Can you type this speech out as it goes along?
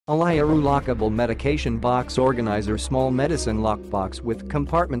Ollieroo Lockable Medication Box Organizer Small Medicine Lockbox with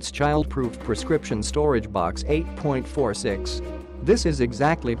Compartments Childproof Prescription Storage Box 8.46. This is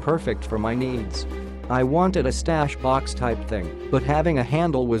exactly perfect for my needs. I wanted a stash box type thing, but having a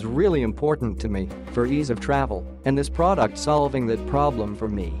handle was really important to me for ease of travel, and this product solving that problem for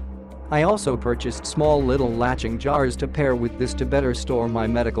me. I also purchased small little latching jars to pair with this to better store my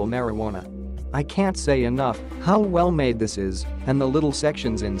medical marijuana. I can't say enough how well made this is, and the little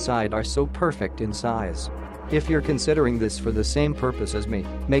sections inside are so perfect in size. If you're considering this for the same purpose as me,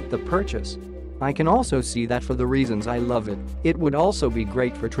 make the purchase. I can also see that for the reasons I love it, it would also be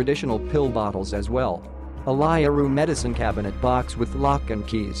great for traditional pill bottles as well. Ollieroo Medicine Cabinet Box with Lock and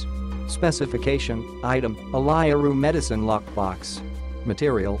Keys. Specification, Item, Ollieroo Medicine Lock Box.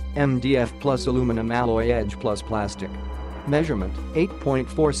 Material, MDF plus aluminum alloy edge plus plastic. Measurement,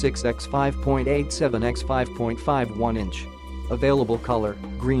 8.46 x 5.87 x 5.51 inch. Available color,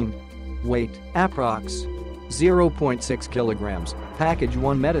 green. Weight, approx. 0.6 kilograms. Package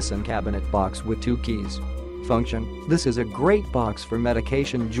 1 medicine cabinet box with 2 keys. Function, this is a great box for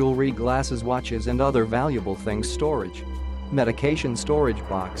medication, jewelry, glasses, watches and other valuable things storage. Medication storage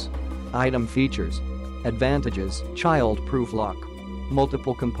box. Item features. Advantages, child-proof lock.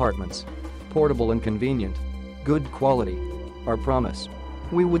 Multiple compartments. Portable and convenient. Good quality. Our promise.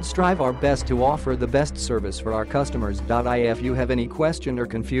 We would strive our best to offer the best service for our customers. If you have any question or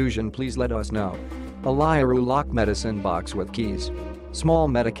confusion, please let us know. Ollieroo Lock Medicine Box with Keys. Small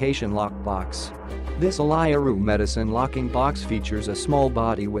Medication Lock Box. This Ollieroo Medicine Locking Box features a small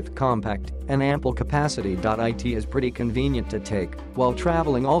body with compact and ample capacity. It is pretty convenient to take while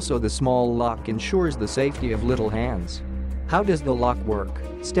traveling. Also, the small lock ensures the safety of little hands. How does the lock work?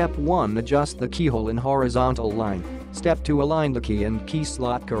 Step 1. Adjust the keyhole in horizontal line. Step 2. Align the key and key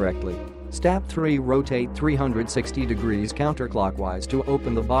slot correctly. Step 3. Rotate 360 degrees counterclockwise to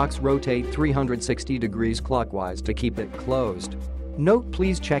open the box. Rotate 360 degrees clockwise to keep it closed. Note: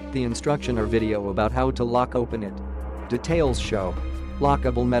 please check the instruction or video about how to open it. Details show.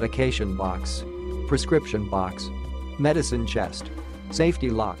 Lockable medication box. Prescription box. Medicine chest. Safety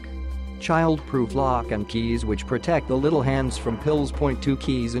lock. Child-proof lock and keys which protect the little hands from pills. Point 2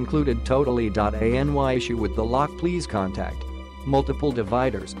 keys included totally. Any issue with the lock, please contact. Multiple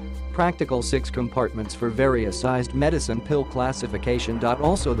dividers. Practical 6 compartments for various sized medicine pill classification.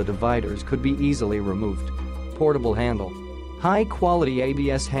 Also, the dividers could be easily removed. Portable handle. High quality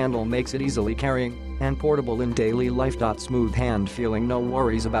ABS handle makes it easily carrying and portable in daily life. Smooth hand feeling, no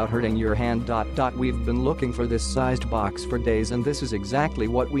worries about hurting your hand. We've been looking for this sized box for days and this is exactly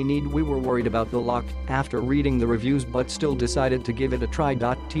what we need. We were worried about the lock after reading the reviews but still decided to give it a try.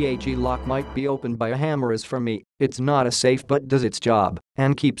 The lock might be opened by a hammer. As for me, it's not as safe but does its job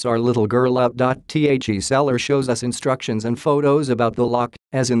and keeps our little girl out. The seller shows us instructions and photos about the lock,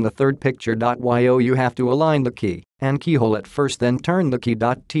 as in the third picture. You have to align the key and keyhole at first, then turn the key.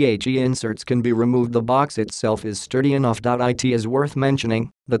 The inserts can be removed. The box itself is sturdy enough. It is worth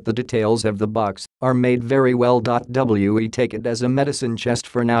mentioning that the details of the box are made very well. We take it as a medicine chest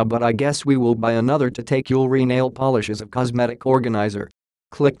for now, but I guess we will buy another to take jewelry, nail polishes, a cosmetic organizer.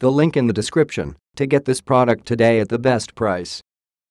 Click the link in the description to get this product today at the best price.